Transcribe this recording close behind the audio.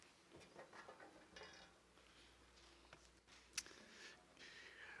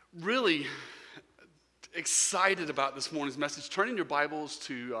Really excited about this morning's message. Turn in your Bibles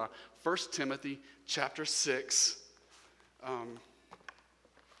to 1 Timothy chapter 6. And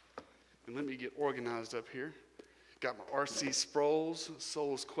let me get organized up here. Got my R.C. Sproul's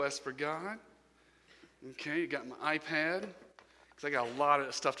Soul's Quest for God. Okay, got my iPad, because I got a lot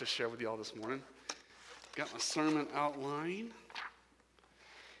of stuff to share with y'all this morning. Got my sermon outline.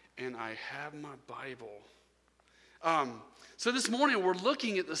 And I have my Bible. So this morning we're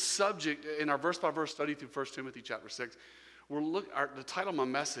looking at the subject in our verse-by-verse study through 1 Timothy chapter 6. The title of my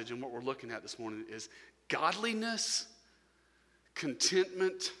message and what we're looking at this morning is Godliness,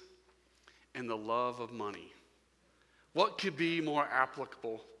 Contentment, and the Love of Money. What could be more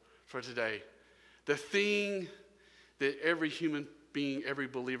applicable for today? The thing that every human being, every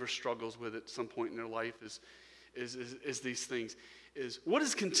believer struggles with at some point in their life is these things. What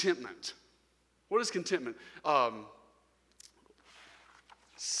is contentment? What is contentment?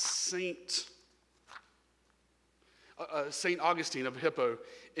 Saint Augustine of Hippo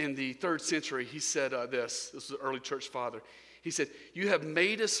in the 3rd century, he said this was an early church father. He said, "You have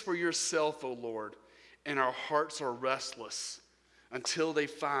made us for yourself, O Lord, and our hearts are restless until they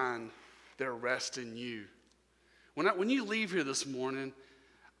find their rest in you." When you leave here this morning,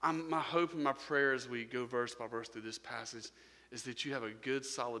 my hope and my prayer as we go verse by verse through this passage is that you have a good,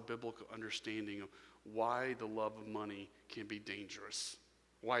 solid biblical understanding of why the love of money can be dangerous,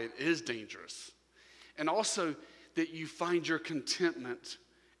 why it is dangerous, and also that you find your contentment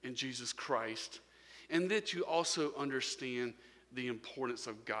in Jesus Christ, and that you also understand the importance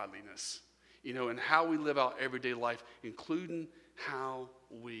of godliness, and how we live out everyday life, including how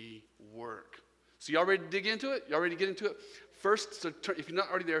we work. So y'all ready to dig into it? Y'all ready to get into it? First, if you're not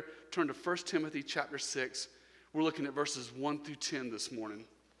already there, turn to 1 Timothy chapter 6. We're looking at verses 1 through 10 this morning.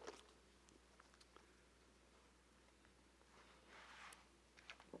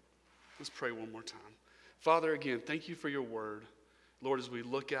 Let's pray one more time. Father, again, thank you for your word. Lord, as we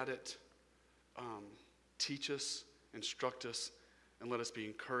look at it, teach us, instruct us, and let us be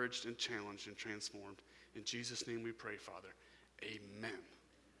encouraged and challenged and transformed. In Jesus' name we pray, Father. Amen.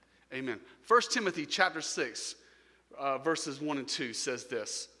 Amen. 1 Timothy chapter 6, verses 1 and 2 says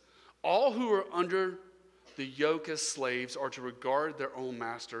this: "All who are under the yoke as slaves are to regard their own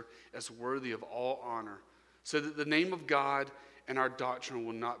master as worthy of all honor, so that the name of God and our doctrine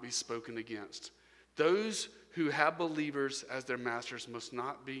will not be spoken against. Those who have believers as their masters must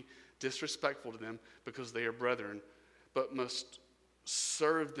not be disrespectful to them because they are brethren, but must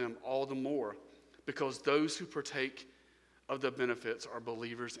serve them all the more, because those who partake of the benefits are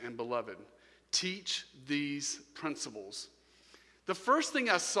believers and beloved. Teach these principles." The first thing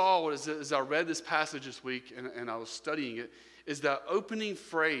I saw as I read this passage this week and I was studying it is that opening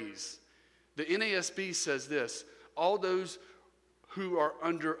phrase. The NASB says this: "All those who are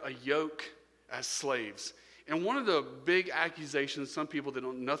under a yoke as slaves." And one of the big accusations some people that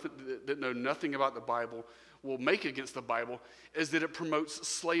know nothing about the Bible will make against the Bible is that it promotes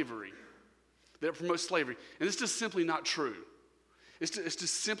slavery. And it's just simply not true. It's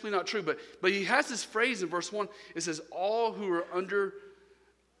just simply not true. But he has this phrase in verse 1. It says, all who are under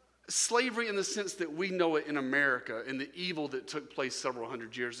slavery in the sense that we know it in America, and the evil that took place several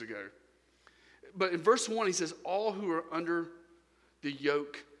hundred years ago. But in verse 1, he says, all who are under the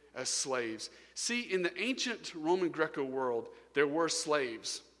yoke as slaves. See, in the ancient Roman Greco world, there were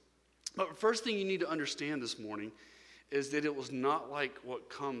slaves. But the first thing you need to understand this morning is that it was not like what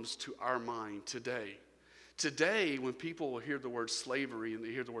comes to our mind today. Today, when people hear the word slavery and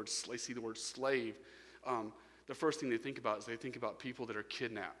they see the word slave, the first thing they think about is they think about people that are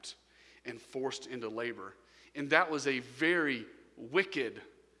kidnapped and forced into labor. And that was a very wicked,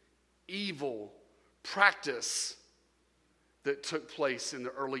 evil practice that took place in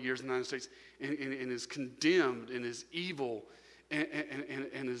the early years of the United States and is condemned and is evil and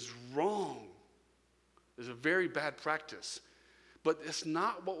is wrong. It's a very bad practice. But it's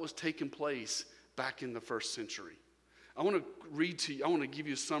not what was taking place back in the 1st century. I want to give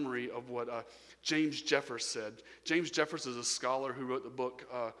you a summary of what James Jeffers said. James Jeffers is a scholar who wrote the book,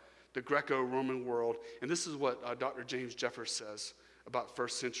 The Greco-Roman World. And this is what Dr. James Jeffers says about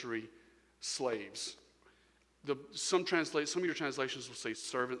 1st century slaves. Some of your translations will say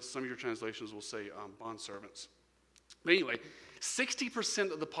servants. Some of your translations will say bondservants. But anyway,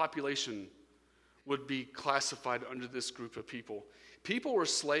 60% of the population would be classified under this group of people. People were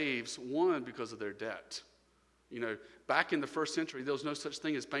slaves, one, because of their debt. Back in the 1st century, there was no such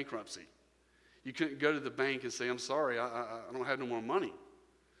thing as bankruptcy. You couldn't go to the bank and say, "I'm sorry, I don't have no more money."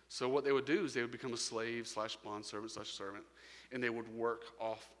 So what they would do is they would become a slave / bondservant / servant, and they would work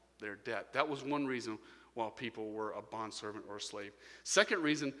off their debt. That was one reason why people were a bondservant or a slave. Second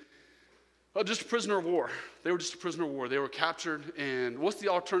reason, just a prisoner of war. They were just a prisoner of war. They were captured, and what's the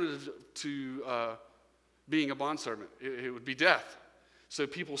alternative to being a bondservant? It would be death. So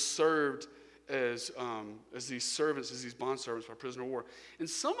people served as these servants, as these bondservants by prisoner of war. And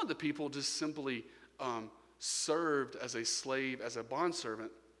some of the people just simply served as a slave, as a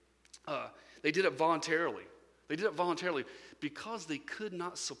bondservant. They did it voluntarily. They did it voluntarily because they could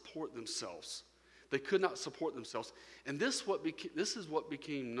not support themselves. They could not support themselves. And this is what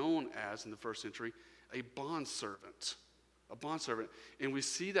became known as, in the first century, a bondservant. A bondservant. And we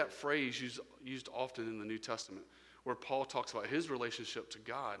see that phrase used often in the New Testament, where Paul talks about his relationship to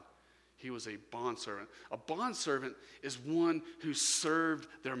God. He was a bondservant. A bondservant is one who served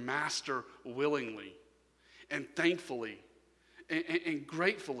their master willingly and thankfully and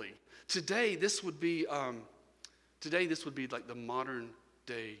gratefully. Today, this would be like the modern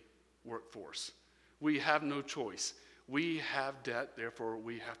day workforce. We have no choice. We have debt, therefore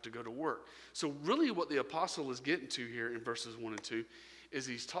we have to go to work. So really what the apostle is getting to here in verses 1 and 2 is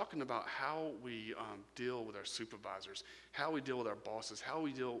he's talking about how we deal with our supervisors, how we deal with our bosses, how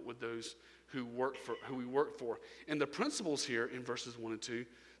we deal with those who we work for. And the principles here in verses 1 and 2,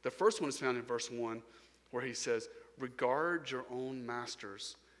 the first one is found in verse 1, where he says, regard your own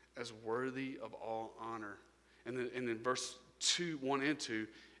masters as worthy of all honor. And then in verse 1 and 2,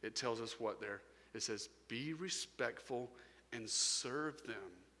 it tells us what there? It says, be respectful and serve them.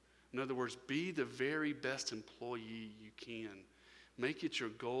 In other words, be the very best employee you can. Make it your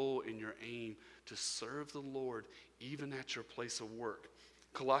goal and your aim to serve the Lord even at your place of work.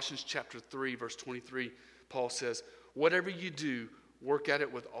 Colossians chapter 3, verse 23, Paul says, whatever you do, work at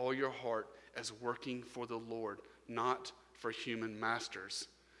it with all your heart as working for the Lord, not for human masters.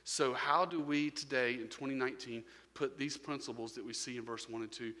 So how do we today in 2019 put these principles that we see in verse 1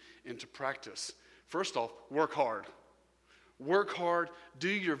 and 2 into practice? First off, work hard. Work hard, do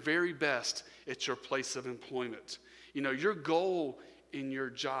your very best at your place of employment. You know, your goal in your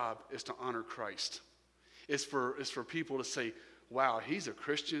job is to honor Christ. It's for people to say, wow, he's a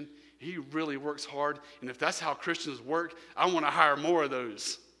Christian. He really works hard. And if that's how Christians work, I want to hire more of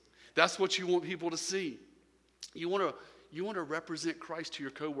those. That's what you want people to see. You want to represent Christ to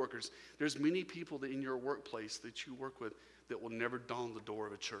your coworkers. There's many people that in your workplace that you work with that will never dawn the door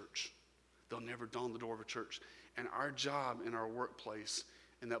of a church. They'll never dawn the door of a church. And our job in our workplace,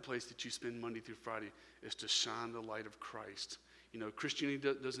 in that place that you spend Monday through Friday, is to shine the light of Christ. You know,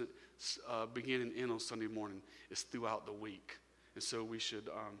 Christianity doesn't begin and end on Sunday morning. It's throughout the week. And so we should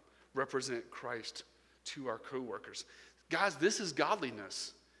represent Christ to our coworkers. Guys, this is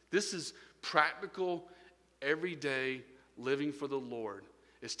godliness. This is practical, everyday living for the Lord.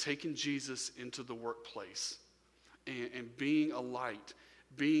 It's taking Jesus into the workplace and being a light,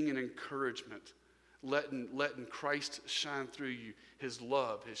 being an encouragement, letting Christ shine through you, his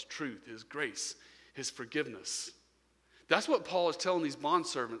love, his truth, his grace, his forgiveness. That's what Paul is telling these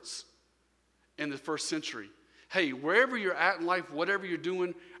bondservants in the first century. Hey, wherever you're at in life, whatever you're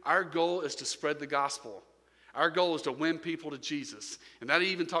doing, our goal is to spread the gospel. Our goal is to win people to Jesus. And that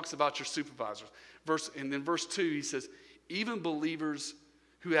even talks about your supervisors. And then verse 2, he says, even believers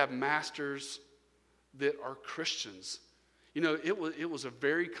who have masters that are Christians. You know, it was a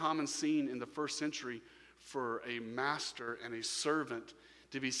very common scene in the first century for a master and a servant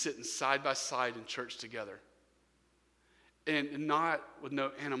to be sitting side by side in church together. And not with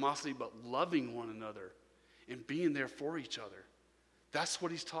no animosity, but loving one another and being there for each other. That's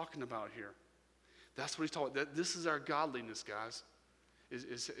what he's talking about here. That's what he's talking about. This is our godliness, guys,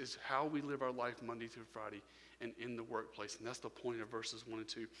 is how we live our life Monday through Friday and in the workplace. And that's the point of verses 1 and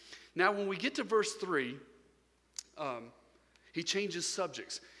 2. Now, when we get to verse 3, he changes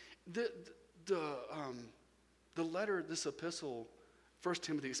subjects. The letter, this epistle, 1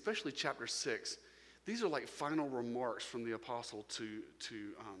 Timothy, especially chapter 6, these are like final remarks from the apostle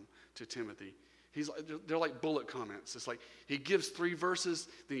to Timothy. They're like bullet comments. It's like he gives 3 verses,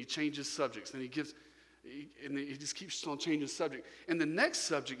 then he changes subjects. Then he just keeps on changing subject. And the next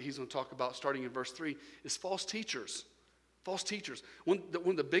subject he's going to talk about, starting in verse 3, is false teachers. False teachers. One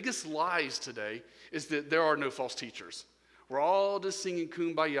of the biggest lies today is that there are no false teachers. We're all just singing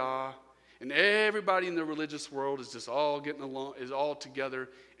Kumbaya, and everybody in the religious world is just all getting along, is all together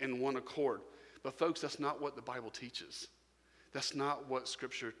in one accord. But folks, that's not what the Bible teaches. That's not what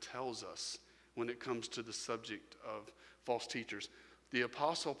Scripture tells us when it comes to the subject of false teachers. The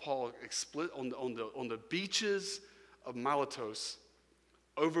Apostle Paul on the beaches of Miletus,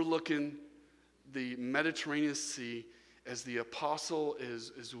 overlooking the Mediterranean Sea, as the apostle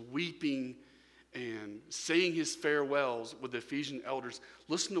is weeping and saying his farewells with the Ephesian elders,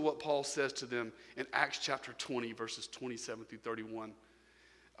 listen to what Paul says to them in Acts chapter 20, verses 27 through 31.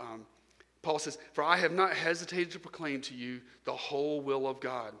 Paul says, "For I have not hesitated to proclaim to you the whole will of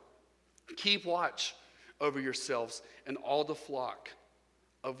God. Keep watch over yourselves and all the flock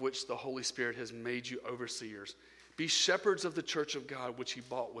of which the Holy Spirit has made you overseers. Be shepherds of the church of God, which he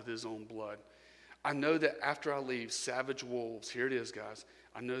bought with his own blood. I know that after I leave, savage wolves," here it is, guys.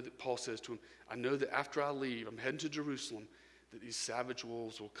 I know that Paul says to him, "I know that after I leave, I'm heading to Jerusalem, that these savage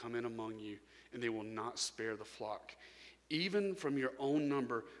wolves will come in among you, and they will not spare the flock. Even from your own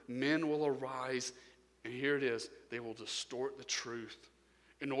number, men will arise," and here it is, "they will distort the truth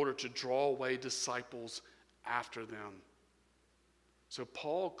in order to draw away disciples after them." So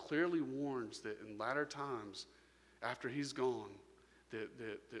Paul clearly warns that in latter times, after he's gone,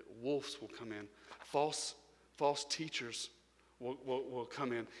 that wolves will come in. False teachers will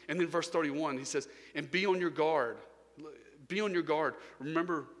come in. And then verse 31, he says, "And be on your guard." Be on your guard.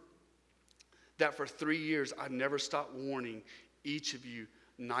 Remember that for 3 years I never stopped warning each of you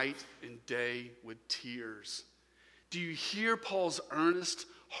night and day with tears. Do you hear Paul's earnest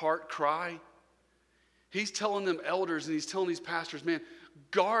heart cry? He's telling them elders and he's telling these pastors, man,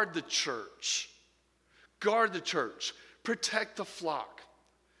 guard the church. Guard the church. Protect the flock,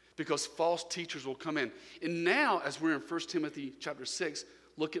 because false teachers will come in. And now, as we're in 1 Timothy chapter 6,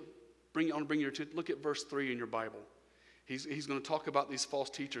 look at verse 3 in your Bible. He's going to talk about these false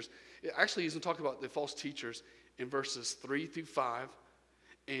teachers. Actually, he's going to talk about the false teachers in verses 3 through 5,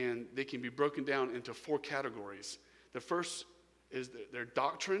 and they can be broken down into 4 categories. The first is their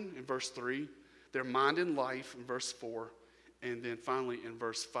doctrine in verse 3, their mind and life in verse 4, and then finally in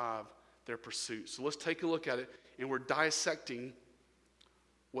verse 5, their pursuit. So let's take a look at it, and we're dissecting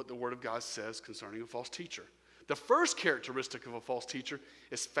what the Word of God says concerning a false teacher. The first characteristic of a false teacher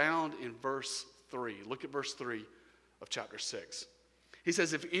is found in verse 3. Look at verse 3 of chapter 6. He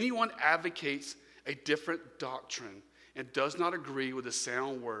says, "If anyone advocates a different doctrine and does not agree with the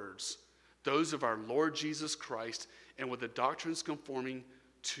sound words, those of our Lord Jesus Christ, and with the doctrines conforming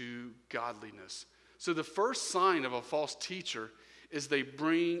to godliness." So the first sign of a false teacher is they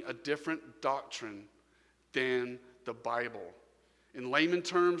bring a different doctrine than the Bible. In layman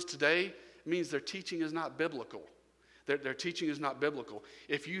terms today, it means their teaching is not biblical. Their teaching is not biblical.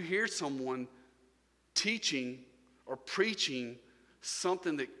 If you hear someone teaching or preaching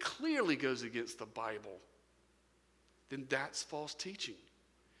something that clearly goes against the Bible, then that's false teaching.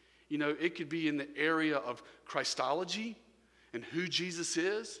 You know, it could be in the area of Christology and who Jesus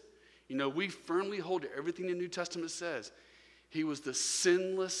is. You know, we firmly hold to everything the New Testament says. He was the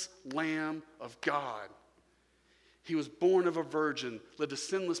sinless Lamb of God. He was born of a virgin, lived a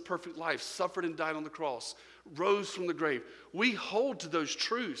sinless, perfect life, suffered and died on the cross, rose from the grave. We hold to those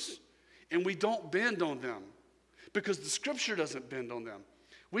truths, and we don't bend on them because the Scripture doesn't bend on them.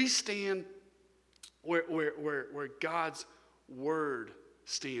 We stand where God's Word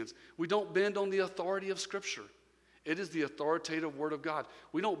stands. We don't bend on the authority of Scripture. It is the authoritative Word of God.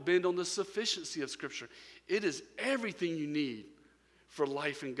 We don't bend on the sufficiency of Scripture. It is everything you need for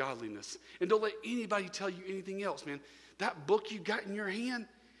life and godliness. And don't let anybody tell you anything else, man. That book you got in your hand,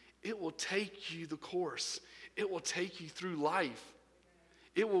 it will take you the course. It will take you through life.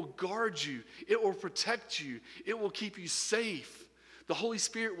 It will guard you. It will protect you. It will keep you safe. The Holy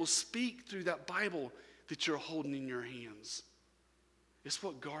Spirit will speak through that Bible that you're holding in your hands. It's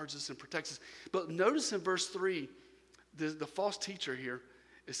what guards us and protects us. But notice in verse 3, the false teacher here,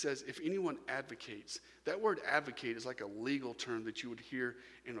 it says, if anyone advocates. That word advocate is like a legal term that you would hear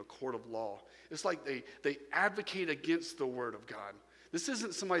in a court of law. It's like they advocate against the Word of God. This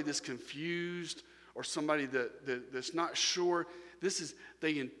isn't somebody that's confused or somebody that's not sure.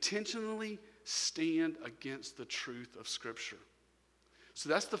 They intentionally stand against the truth of Scripture. So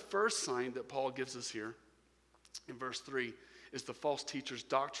that's the first sign that Paul gives us here in verse 3, is the false teacher's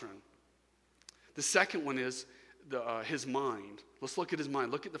doctrine. The second one is his mind. Let's look at his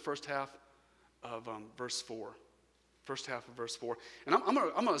mind. Look at the first half of verse 4. First half of verse 4. And I'm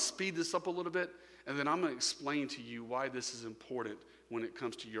going to speed this up a little bit, and then I'm going to explain to you why this is important when it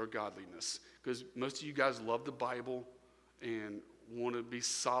comes to your godliness. Because most of you guys love the Bible and want to be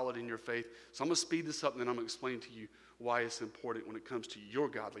solid in your faith. So I'm going to speed this up, and then I'm going to explain to you why it's important when it comes to your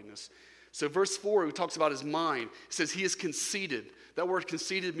godliness. So verse 4, he talks about his mind. It says he is conceited. That word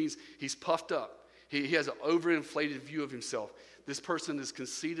conceited means he's puffed up. He has an overinflated view of himself. This person is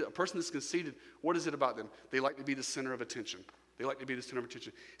conceited. A person that's conceited, what is it about them? They like to be the center of attention. They like to be the center of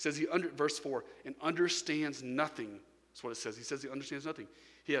attention. It says verse 4, and understands nothing. That's what it says. He says he understands nothing.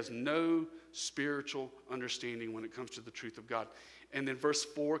 He has no spiritual understanding when it comes to the truth of God. And then verse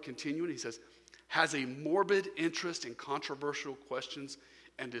 4, continuing, he says, has a morbid interest in controversial questions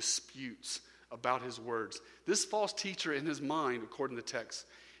and disputes about his words. This false teacher in his mind, according to the text,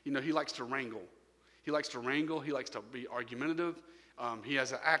 he likes to wrangle. He likes to wrangle. He likes to be argumentative. He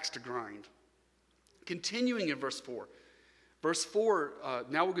has an axe to grind. Continuing in verse 4. Verse 4,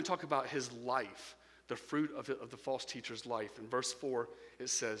 now we're going to talk about his life, the fruit of the false teacher's life. In verse 4, it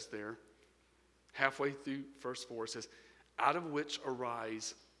says there, halfway through verse 4, it says, out of which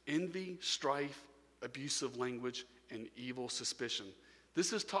arise envy, strife, abusive language, and evil suspicion.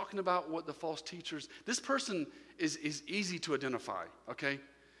 This is talking about what the false teachers, this person is easy to identify, okay?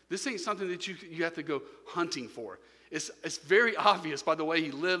 This ain't something that you have to go hunting for. It's very obvious by the way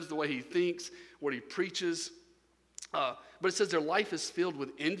he lives, the way he thinks, what he preaches. But it says their life is filled with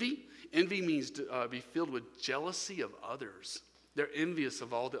envy. Envy means to be filled with jealousy of others. They're envious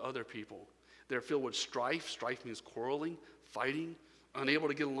of all the other people. They're filled with strife. Strife means quarreling, fighting, unable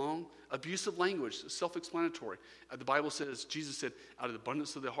to get along. Abusive language, self-explanatory. The Bible says, Jesus said, out of the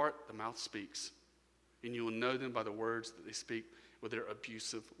abundance of the heart, the mouth speaks. And you will know them by the words that they speak with their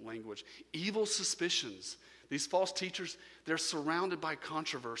abusive language. Evil suspicions. These false teachers, they're surrounded by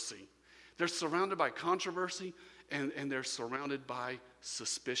controversy. They're surrounded by controversy and they're surrounded by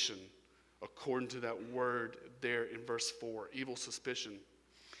suspicion, according to that word there in verse 4, evil suspicion.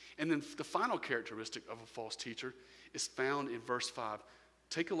 And then the final characteristic of a false teacher is found in verse 5.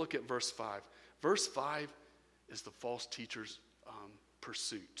 Take a look at verse 5. Verse 5 is the false teacher's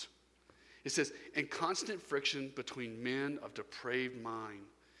pursuit. It says, and constant friction between men of depraved mind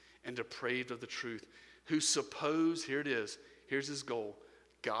and depraved of the truth, who suppose, here it is, here's his goal,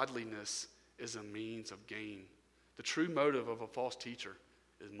 godliness is a means of gain. The true motive of a false teacher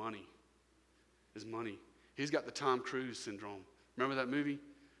is money. He's got the Tom Cruise syndrome. Remember that movie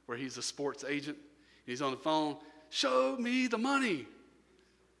where he's a sports agent? He's on the phone, show me the money.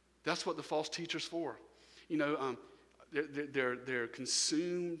 That's what the false teacher's for. They're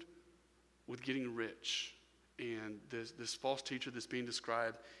consumed with getting rich. And this false teacher that's being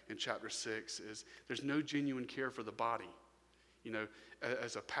described in chapter 6 is there's no genuine care for the body.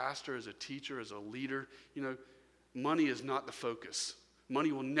 As a pastor, as a teacher, as a leader, money is not the focus.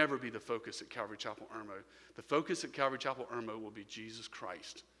 Money will never be the focus at Calvary Chapel Irmo. The focus at Calvary Chapel Irmo will be Jesus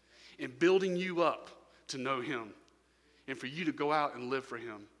Christ and building you up to know him and for you to go out and live for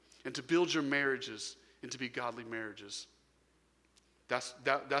him and to build your marriages and to be godly marriages. That's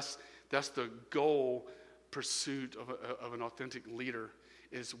the goal, pursuit of an authentic leader,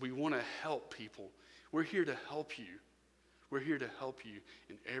 is we want to help people. We're here to help you. We're here to help you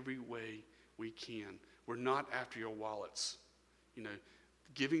in every way we can. We're not after your wallets.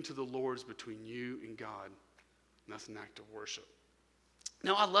 Giving to the Lord is between you and God. And that's an act of worship.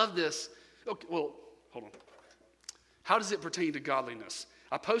 Now, I love this. Okay, well, hold on. How does it pertain to godliness?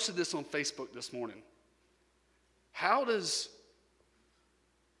 I posted this on Facebook this morning. How does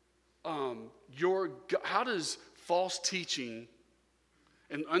false teaching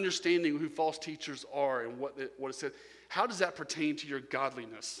and understanding who false teachers are and what it said, how does that pertain to your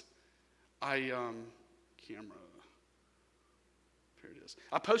godliness? Here it is.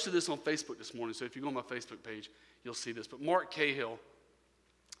 I posted this on Facebook this morning, so if you go on my Facebook page, you'll see this. But Mark Cahill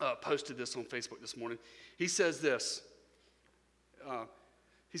posted this on Facebook this morning. He says this.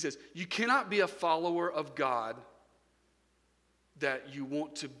 He says, you cannot be a follower of God that you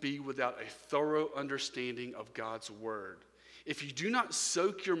want to be without a thorough understanding of God's word. If you do not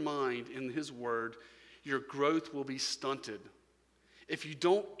soak your mind in his word, your growth will be stunted. If you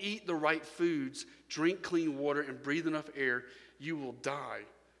don't eat the right foods, drink clean water, and breathe enough air, you will die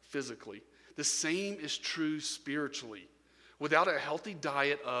physically. The same is true spiritually. Without a healthy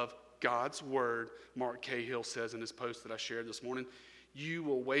diet of God's word, Mark Cahill says in his post that I shared this morning, you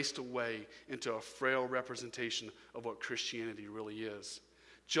will waste away into a frail representation of what Christianity really is.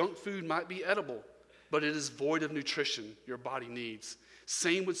 Junk food might be edible, but it is void of nutrition your body needs.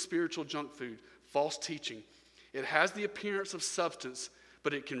 Same with spiritual junk food, false teaching. It has the appearance of substance,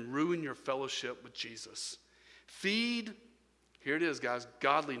 but it can ruin your fellowship with Jesus. Feed, here it is, guys,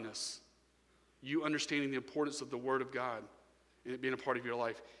 godliness. You understanding the importance of the Word of God and it being a part of your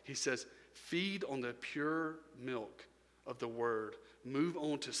life. He says, feed on the pure milk of the Word. Move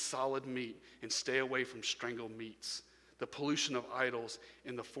on to solid meat and stay away from strangled meats, the pollution of idols,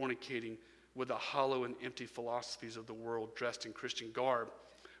 and the fornicating with the hollow and empty philosophies of the world dressed in Christian garb.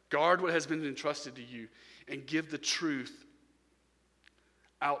 Guard what has been entrusted to you and give the truth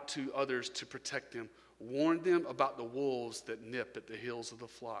out to others to protect them. Warn them about the wolves that nip at the heels of the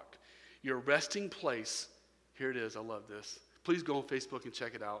flock. Your resting place, here it is, I love this. Please go on Facebook and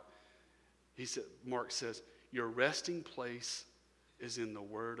check it out. Mark says, your resting place is in the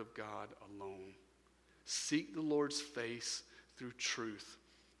Word of God alone. Seek the Lord's face through truth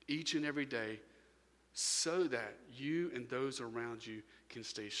each and every day so that you and those around you can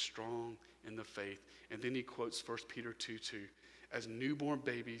stay strong in the faith. And then he quotes 1 Peter 2:2, as newborn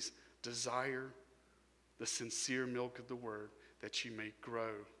babies desire the sincere milk of the word that you may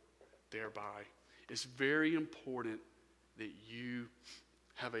grow thereby. It's very important that you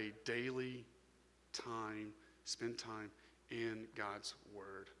have a daily time, spend time in God's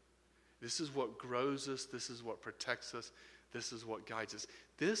word. This is what grows us. This is what protects us. This is what guides us.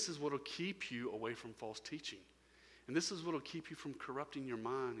 This is what will keep you away from false teaching. And this is what will keep you from corrupting your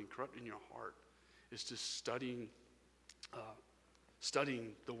mind and corrupting your heart. It's just studying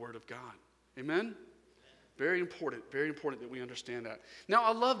the Word of God. Amen? Very important that we understand that. Now,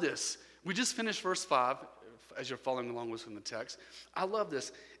 I love this. We just finished verse 5, as you're following along with us in the text. I love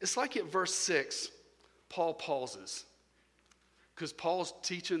this. It's like at verse 6, Paul pauses. Because Paul's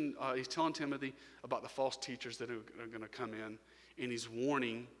teaching, he's telling Timothy about the false teachers that are going to come in, and he's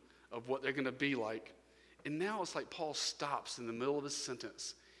warning of what they're going to be like. And now it's like Paul stops in the middle of his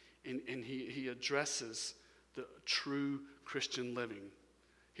sentence, and he addresses the true Christian living.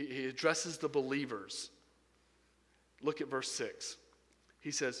 He addresses the believers. Look at verse 6.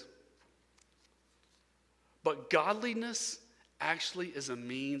 He says, but godliness actually is a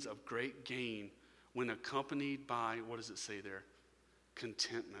means of great gain when accompanied by, what does it say there?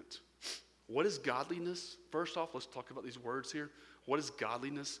 Contentment. What is godliness? First off, let's talk about these words here. What is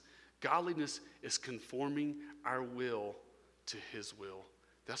godliness? Godliness is conforming our will to his will.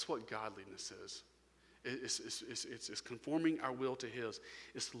 That's what godliness is. It's conforming our will to his.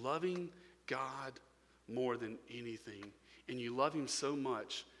 It's loving God more than anything. And you love him so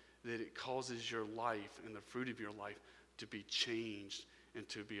much that it causes your life and the fruit of your life to be changed and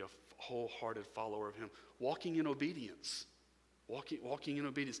to be a wholehearted follower of him. Walking in obedience. Walking in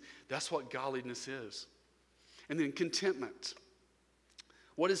obedience. That's what godliness is. And then contentment.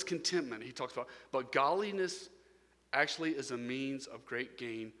 What is contentment? He talks about, but godliness actually is a means of great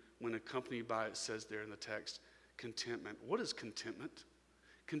gain when accompanied by, it says there in the text, contentment. What is contentment?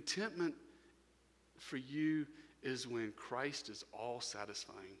 Contentment for you is when Christ is all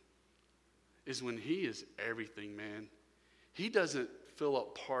satisfying. Is when he is everything, man. He doesn't fill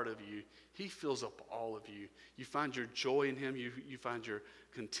up part of you. He fills up all of you. You find your joy in him. You find your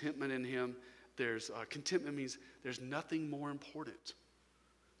contentment in him. Contentment means there's nothing more important.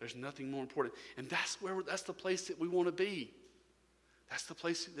 There's nothing more important. And that's the place that we want to be. That's the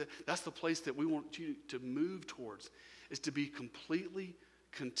place that we want you to move towards, is to be completely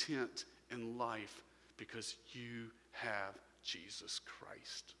content in life because you have Jesus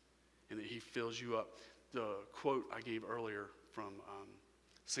Christ and that he fills you up. The quote I gave earlier from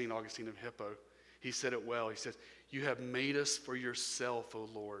St. Augustine of Hippo, he said it well. He says, you have made us for yourself, O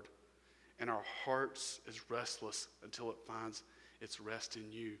Lord, and our hearts is restless until it finds its rest in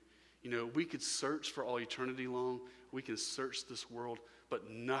you. You know, we could search for all eternity long. We can search this world, but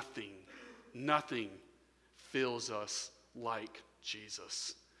nothing fills us like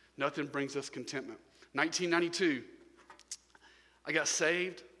Jesus. Nothing brings us contentment. 1992, I got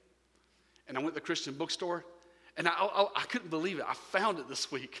saved, and I went to the Christian bookstore, and I couldn't believe it. I found it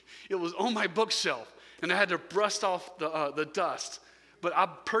this week. It was on my bookshelf, and I had to brush off the dust. But I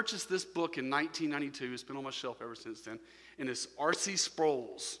purchased this book in 1992. It's been on my shelf ever since then. And it's R.C.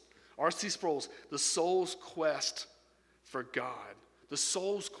 Sproul's. R.C. Sproul's, The Soul's Quest for God. The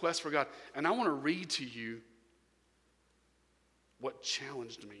Soul's Quest for God. And I want to read to you what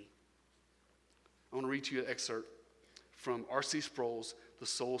challenged me. I want to read to you an excerpt from R.C. Sproul's The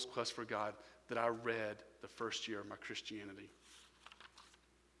Soul's Quest for God that I read the first year of my Christianity.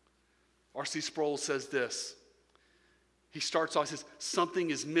 R.C. Sproul says this. He starts off, he says,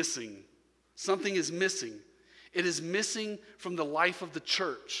 something is missing. Something is missing. It is missing from the life of the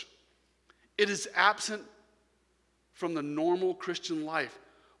church. It is absent from the normal Christian life.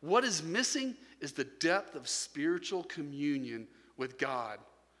 What is missing is the depth of spiritual communion with God.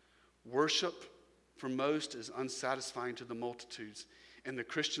 Worship for most is unsatisfying to the multitudes, and the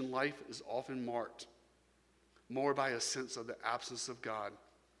Christian life is often marked more by a sense of the absence of God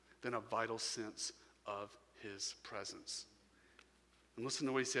than a vital sense of his presence. And listen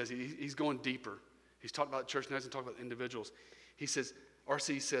to what he says. He's going deeper. He's talking about church, now he's talking about individuals. He says,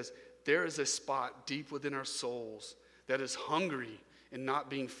 R.C. says, there is a spot deep within our souls that is hungry and not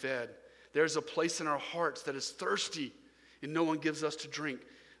being fed. There's a place in our hearts that is thirsty and no one gives us to drink.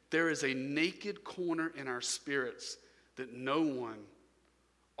 There is a naked corner in our spirits that no one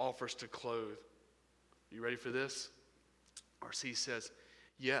offers to clothe. You ready for this? R.C. says,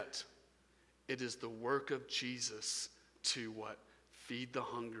 yet it is the work of Jesus to what? feed the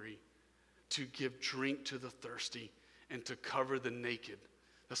hungry, to give drink to the thirsty, and to cover the naked.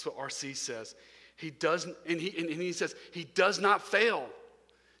 That's what RC says. He doesn't, and he says he does not fail.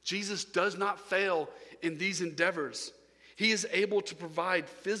 Jesus does not fail in these endeavors. He is able to provide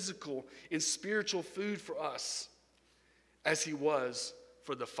physical and spiritual food for us, as he was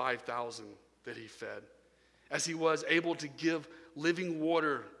for the 5,000 that he fed, as he was able to give living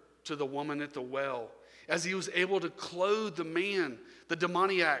water to the woman at the well, as he was able to clothe the man, the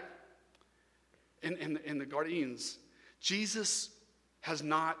demoniac, and the Gadarenes. Jesus has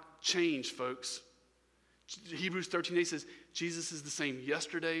not changed, folks. Hebrews 13:8 says, Jesus is the same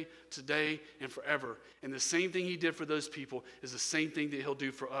yesterday, today, and forever. And the same thing he did for those people is the same thing that he'll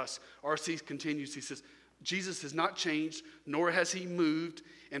do for us. R.C. continues, he says, Jesus has not changed, nor has he moved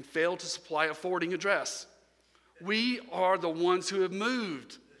and failed to supply a forwarding address. We are the ones who have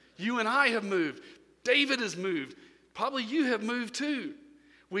moved. You and I have moved. David has moved. Probably you have moved too.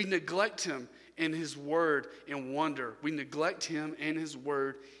 We neglect him and his word and wonder. We neglect him and his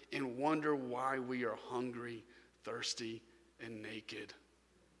word and wonder why we are hungry, thirsty, and naked.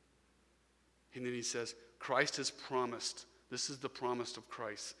 And then he says, Christ has promised. This is the promise of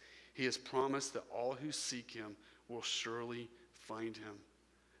Christ. He has promised that all who seek him will surely find him.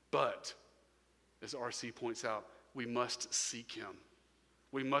 But, as R.C. points out, we must seek him.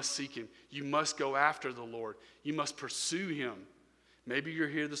 We must seek him. You must go after the Lord. You must pursue him. Maybe you're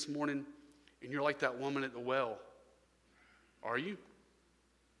here this morning and you're like that woman at the well. Are you?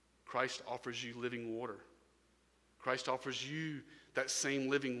 Christ offers you living water. Christ offers you that same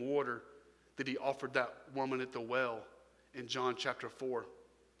living water that he offered that woman at the well in John chapter 4.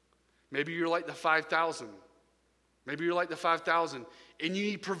 Maybe you're like the 5,000. Maybe you're like the 5,000 and you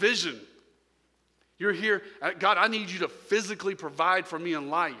need provision. You're here, God, I need you to physically provide for me in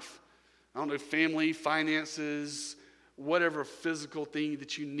life. I don't know, family, finances, whatever physical thing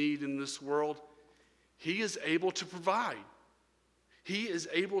that you need in this world. He is able to provide. He is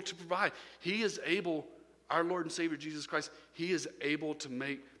able to provide. He is able, our Lord and Savior Jesus Christ, he is able to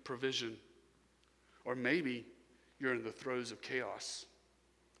make provision. Or maybe you're in the throes of chaos.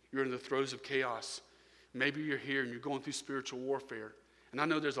 You're in the throes of chaos. Maybe you're here and you're going through spiritual warfare. And I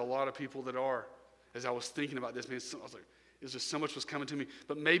know there's a lot of people that are. As I was thinking about this, man, I was like, there's just so much was coming to me.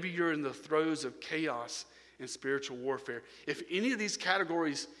 But maybe you're in the throes of chaos and spiritual warfare. If any of these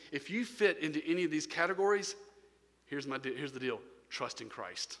categories, if you fit into any of these categories, here's the deal. Trust in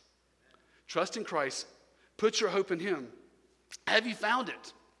Christ. Trust in Christ. Put your hope in him. Have you found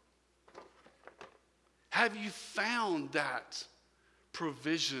it? Have you found that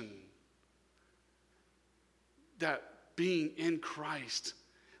provision? That being in Christ.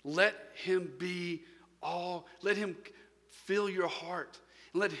 Let him be all. Let him fill your heart.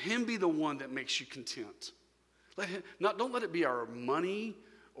 Let him be the one that makes you content. Don't let it be our money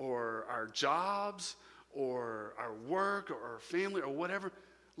or our jobs or our work or our family or whatever.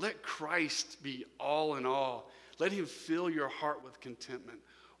 Let Christ be all in all. Let him fill your heart with contentment.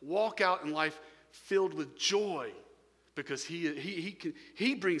 Walk out in life filled with joy because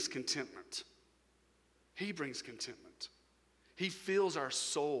he brings contentment. He brings contentment. He fills our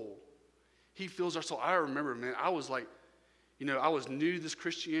soul. He fills our soul. I remember, man, I was like, I was new to this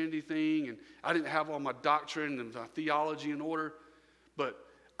Christianity thing, and I didn't have all my doctrine and my theology in order, but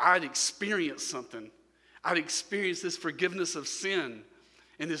I'd experienced something. I'd experienced this forgiveness of sin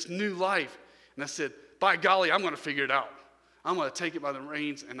and this new life. And I said, by golly, I'm going to figure it out. I'm going to take it by the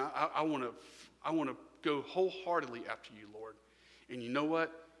reins, and I want to go wholeheartedly after you, Lord. And you know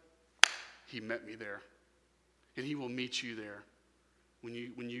what? He met me there. And he will meet you there. When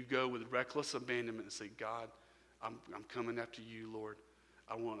you go with reckless abandonment and say, God, I'm coming after you, Lord.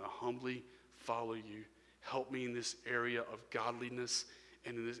 I want to humbly follow you. Help me in this area of godliness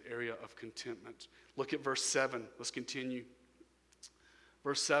and in this area of contentment. Look at verse 7. Let's continue.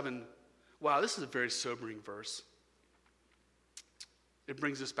 Verse 7. Wow, this is a very sobering verse. It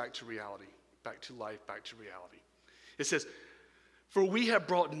brings us back to reality, back to life, back to reality. It says, for we have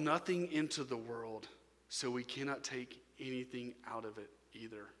brought nothing into the world, so we cannot take anything out of it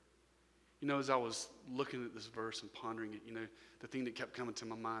either. As I was looking at this verse and pondering it, the thing that kept coming to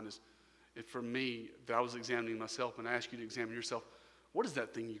my mind is, for me, that I was examining myself, and I ask you to examine yourself, what is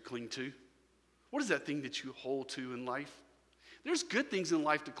that thing you cling to? What is that thing that you hold to in life? There's good things in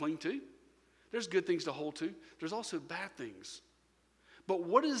life to cling to. There's good things to hold to. There's also bad things. But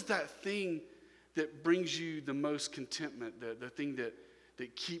what is that thing that brings you the most contentment, the thing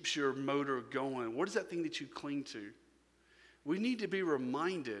that keeps your motor going? What is that thing that you cling to? We need to be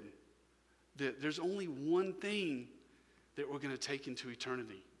reminded that there's only one thing that we're going to take into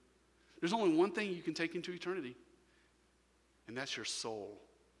eternity. There's only one thing you can take into eternity, and that's your soul.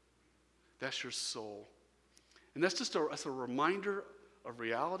 That's your soul. And that's just that's a reminder of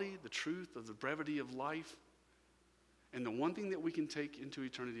reality, the truth, of the brevity of life. And the one thing that we can take into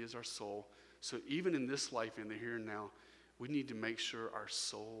eternity is our soul. So even in this life, in the here and now, we need to make sure our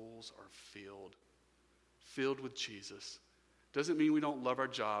souls are filled with Jesus. Doesn't mean we don't love our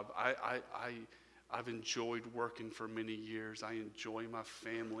job. I've enjoyed working for many years. I enjoy my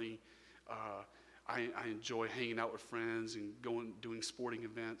family. I enjoy hanging out with friends and doing sporting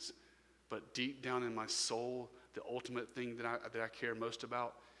events. But deep down in my soul, the ultimate thing that I care most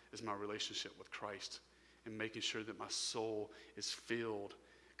about is my relationship with Christ and making sure that my soul is filled,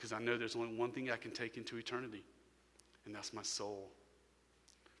 because I know there's only one thing I can take into eternity, and that's my soul.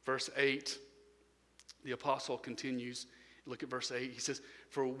 Verse 8, the apostle continues. Look at verse 8. He says,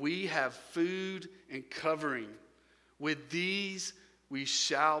 "For we have food and covering. With these we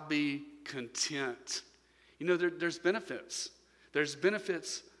shall be content." You know, there's benefits. There's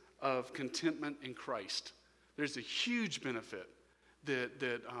benefits of contentment in Christ. There's a huge benefit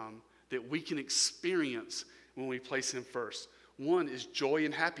that we can experience when we place him first. One is joy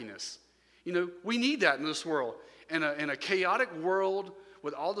and happiness. You know, we need that in this world. In a chaotic world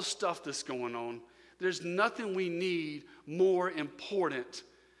with all the stuff that's going on, there's nothing we need more important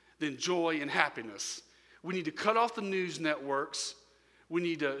than joy and happiness. We need to cut off the news networks. We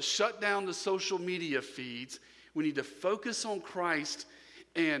need to shut down the social media feeds. We need to focus on Christ.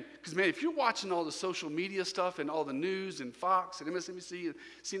 And because, man, if you're watching all the social media stuff and all the news and Fox and MSNBC and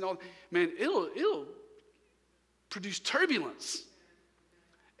seeing all, man, it'll produce turbulence.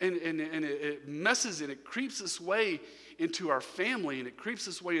 And it messes and it creeps its way into our family, and it creeps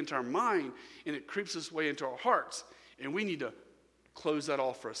its way into our mind, and it creeps its way into our hearts. And we need to close that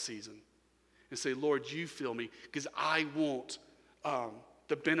off for a season and say, Lord, you fill me, because I want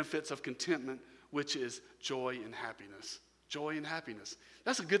the benefits of contentment, which is joy and happiness. Joy and happiness.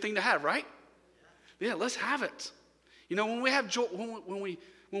 That's a good thing to have, right? Yeah, let's have it. You know, when we have joy,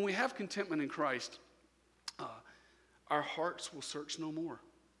 when we have contentment in Christ, our hearts will search no more.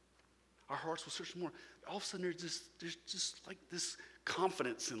 Our hearts will search no more. All of a sudden, there's just like this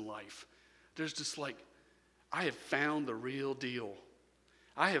confidence in life. There's just like, I have found the real deal.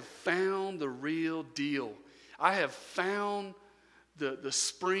 I have found the real deal. I have found the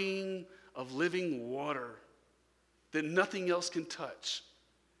spring of living water that nothing else can touch.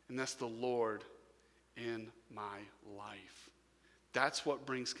 And that's the Lord in my life. That's what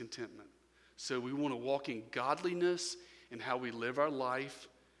brings contentment. So we want to walk in godliness in how we live our life,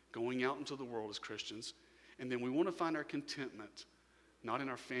 going out into the world as Christians. And then we want to find our contentment, not in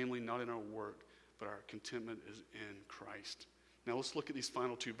our family, not in our work, but our contentment is in Christ. Now let's look at these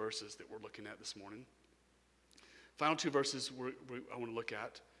final two verses that we're looking at this morning. Final two verses I want to look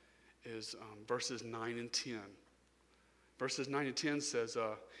at is verses 9 and 10. Verses 9 and 10 says,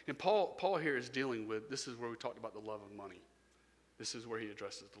 and Paul here is dealing with, this is where we talked about the love of money. This is where he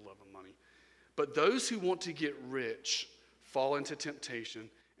addresses the love of money. But those who want to get rich fall into temptation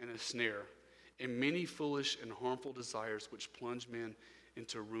and a snare, and many foolish and harmful desires which plunge men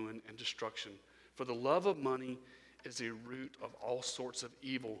into ruin and destruction. For the love of money is a root of all sorts of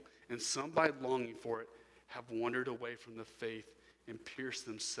evil, and some by longing for it have wandered away from the faith and pierced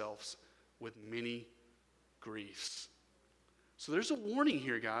themselves with many griefs. So there's a warning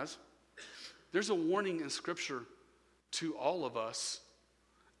here, guys. There's a warning in Scripture to all of us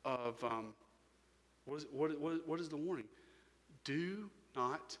of, what is the warning? Do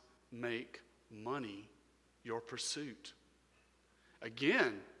not make money your pursuit.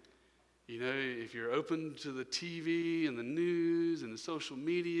 Again, you know, if you're open to the TV and the news and the social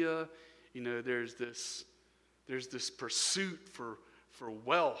media, you know, there's this pursuit for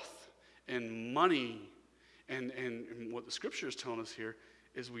wealth and money. And what the Scripture is telling us here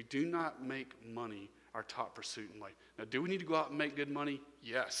is we do not make money our top pursuit in life. Now, do we need to go out and make good money?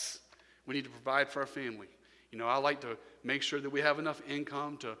 Yes. We need to provide for our family. You know, I like to make sure that we have enough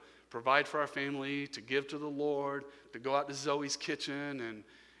income to provide for our family, to give to the Lord, to go out to Zoe's Kitchen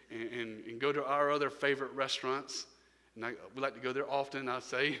and go to our other favorite restaurants. And we like to go there often, I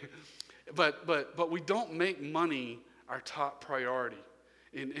say. But we don't make money our top priority.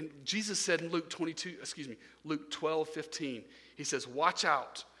 And Jesus said in Luke 12:15, he says, watch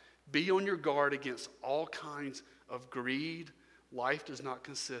out, be on your guard against all kinds of greed. Life does not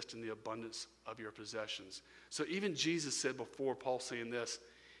consist in the abundance of your possessions. So even Jesus said before, Paul saying this,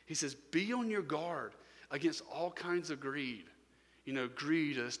 he says, be on your guard against all kinds of greed. You know,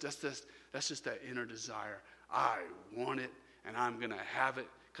 greed is that's just that inner desire. I want it, and I'm going to have it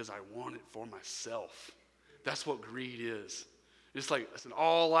because I want it for myself. That's what greed is. It's like, it's an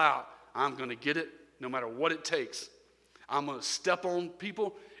all out, I'm going to get it no matter what it takes. I'm going to step on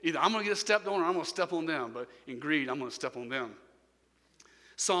people. Either I'm going to get stepped on or I'm going to step on them. But in greed, I'm going to step on them.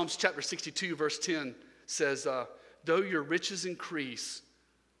 Psalms chapter 62, verse 10 says, though your riches increase,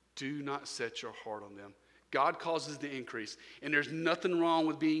 do not set your heart on them. God causes the increase. And there's nothing wrong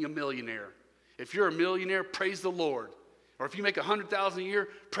with being a millionaire. If you're a millionaire, praise the Lord. Or if you make $100,000 a year,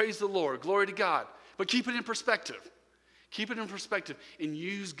 praise the Lord. Glory to God. But keep it in perspective. Keep it in perspective and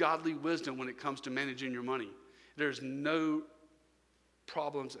use godly wisdom when it comes to managing your money. There's no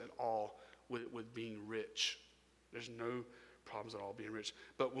problems at all with being rich. There's no problems at all being rich.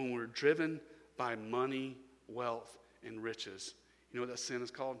 But when we're driven by money, wealth, and riches, you know what that sin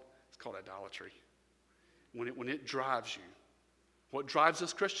is called? It's called idolatry. When it drives you. What drives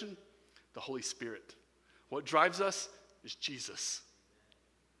us, Christian? The Holy Spirit. What drives us is Jesus.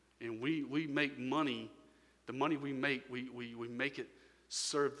 And we make money, the money we make, we make it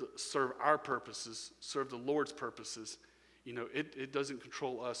serve our purposes, serve the Lord's purposes. You know, it doesn't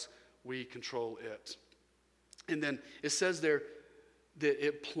control us, we control it. And then it says there that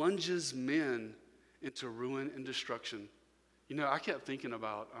it plunges men into ruin and destruction. You know, I kept thinking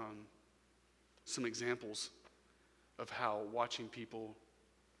about some examples of how watching people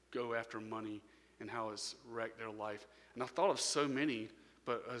go after money and how it's wrecked their life. And I thought of so many,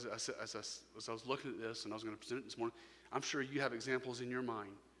 but as I was looking at this and I was going to present it this morning, I'm sure you have examples in your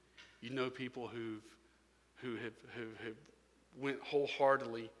mind. You know people who have went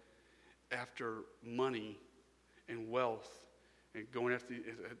wholeheartedly after money and wealth and going after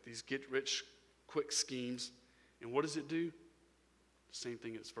these get-rich-quick schemes. And what does it do? The same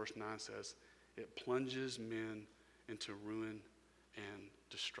thing as verse 9 says. It plunges men into ruin and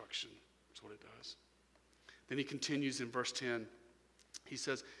destruction. That's what it does. Then he continues in verse 10. He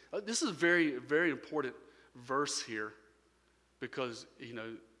says, this is a very, very important verse here because, you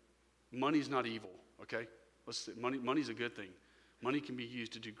know, money's not evil, okay? Money's a good thing. Money can be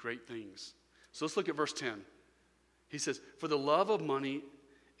used to do great things. So let's look at verse 10. He says, for the love of money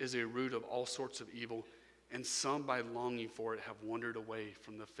is a root of all sorts of evil, and some by longing for it have wandered away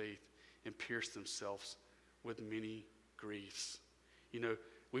from the faith and pierced themselves with many griefs. You know,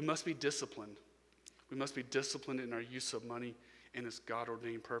 we must be disciplined. We must be disciplined in our use of money and its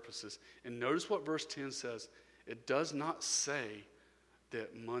God-ordained purposes. And notice what verse 10 says. It does not say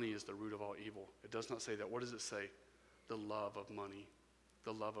that money is the root of all evil. It does not say that. What does it say? The love of money.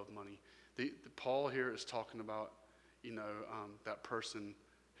 The love of money. Paul here is talking about, you know, that person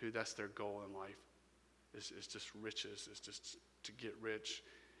who that's their goal in life. It's just riches. It's just to get rich.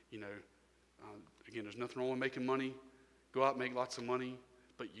 You know, again, there's nothing wrong with making money. Go out and make lots of money,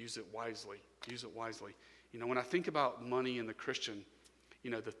 but use it wisely. Use it wisely. You know, when I think about money and the Christian,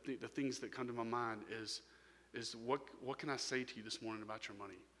 you know, the things that come to my mind is what can I say to you this morning about your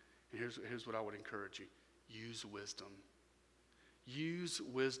money? And here's what I would encourage you. Use wisdom. Use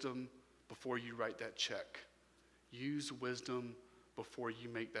wisdom before you write that check. Use wisdom before you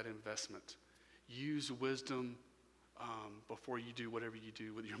make that investment. Use wisdom before you do whatever you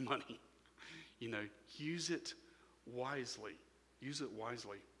do with your money. You know, use it wisely. Use it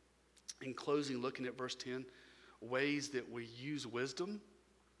wisely. In closing, looking at verse 10, ways that we use wisdom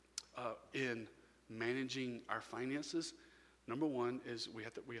in managing our finances. Number one is we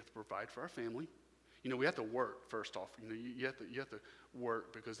have to provide for our family. You know, we have to work first off. You know, you have to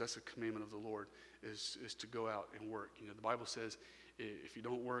work because that's a commandment of the Lord is to go out and work. You know, the Bible says if you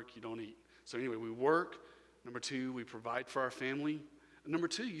don't work, you don't eat. So anyway, we work. Number two, we provide for our family. Number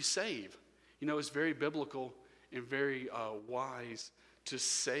two, you save. You know, it's very biblical and very wise to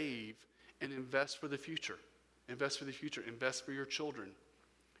save and invest for the future. Invest for the future. Invest for your children.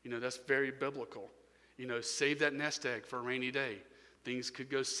 You know, that's very biblical. You know, save that nest egg for a rainy day. Things could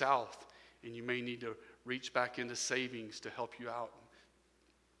go south, and you may need to reach back into savings to help you out.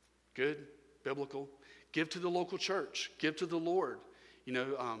 Good, biblical. Give to the local church. Give to the Lord. You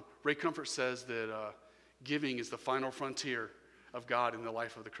know, Ray Comfort says that giving is the final frontier of God in the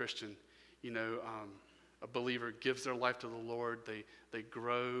life of the Christian. You know, a believer gives their life to the Lord. They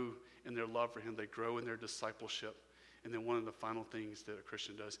grow in their love for Him. They grow in their discipleship. And then one of the final things that a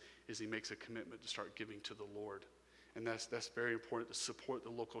Christian does is he makes a commitment to start giving to the Lord. And that's very important to support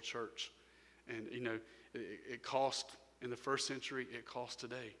the local church. And, you know, it cost in the first century, it costs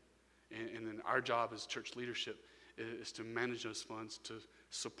today. And then our job as church leadership is to manage those funds to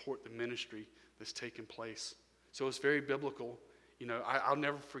support the ministry that's taking place. So it's very biblical. You know, I'll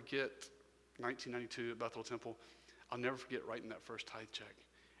never forget 1992 at Bethel Temple. I'll never forget writing that first tithe check.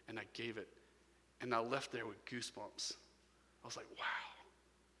 And I gave it. And I left there with goosebumps. I was like,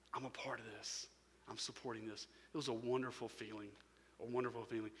 wow, I'm a part of this. I'm supporting this. It was a wonderful feeling. a wonderful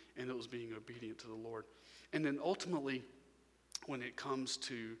feeling, and it was being obedient to the Lord. And then ultimately, when it comes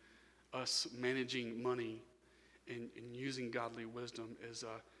to us managing money and using godly wisdom, is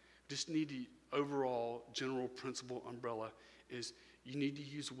just need the overall general principle umbrella is you need to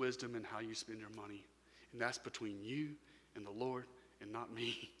use wisdom in how you spend your money. And that's between you and the Lord and not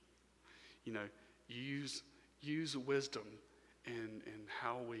me. You know, use wisdom in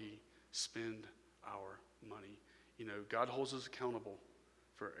how we spend our money. You know, God holds us accountable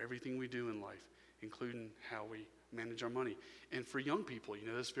for everything we do in life, including how we manage our money. And for young people, you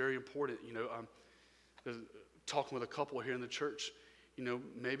know, that's very important. You know, talking with a couple here in the church, you know,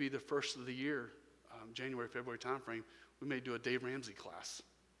 maybe the first of the year, January, February timeframe, we may do a Dave Ramsey class.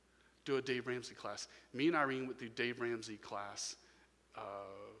 Me and Irene went through Dave Ramsey class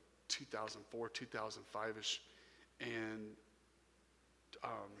 2004, 2005-ish, and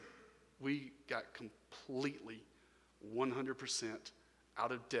we got completely 100%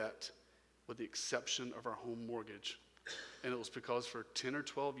 out of debt with the exception of our home mortgage. And it was because for 10 or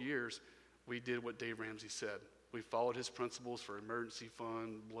 12 years, we did what Dave Ramsey said. We followed his principles for emergency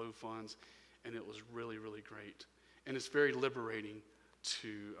fund, blow funds, and it was really, really great. And it's very liberating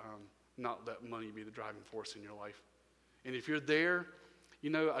to not let money be the driving force in your life. And if you're there, you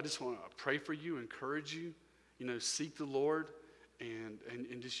know, I just want to pray for you, encourage you, you know, seek the Lord and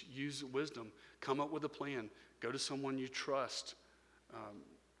just use wisdom. Come up with a plan. Go to someone you trust,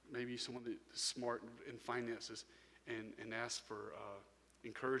 maybe someone that's smart in finances, and ask for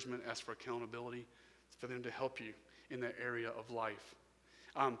encouragement, ask for accountability for them to help you in that area of life.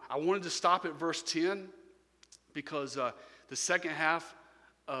 I wanted to stop at verse 10 because the second half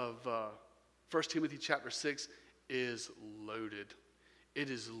of 1 Timothy chapter 6 is loaded. It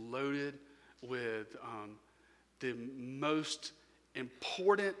is loaded with the most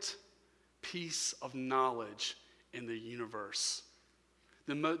important piece of knowledge in the universe.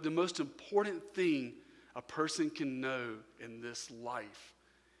 The most important thing a person can know in this life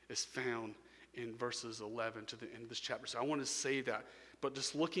is found in verses 11 to the end of this chapter. So I want to say that. But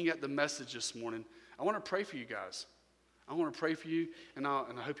just looking at the message this morning, I want to pray for you guys. I want to pray for you, and I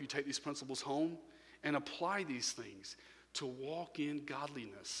hope you take these principles home and apply these things to walk in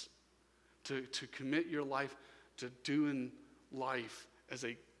godliness, to commit your life to doing life as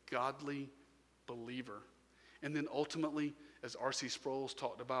a godly believer. And then ultimately, as R.C. Sproul's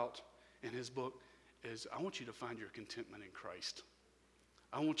talked about in his book, is I want you to find your contentment in Christ.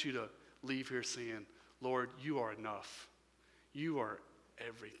 I want you to leave here saying, Lord, you are enough. You are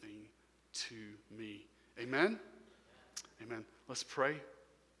everything to me. Amen? Amen. Let's pray.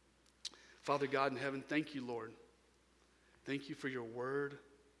 Father God in heaven, thank you, Lord. Thank you for your word.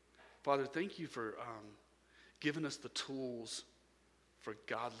 Father, thank you for giving us the tools for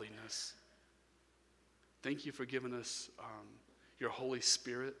godliness. Thank you for giving us your Holy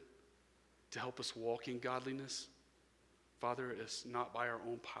Spirit to help us walk in godliness. Father, it's not by our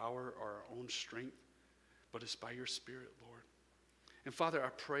own power or our own strength, but it's by your Spirit, Lord. And Father, I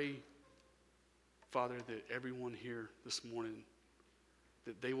pray, Father, that everyone here this morning,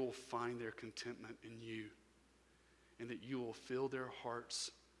 that they will find their contentment in you, and that you will fill their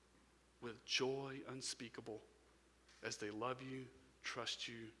hearts with joy unspeakable as they love you, trust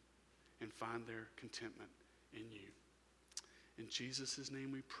you, and find their contentment in you. In Jesus'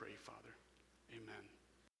 name we pray, Father. Amen.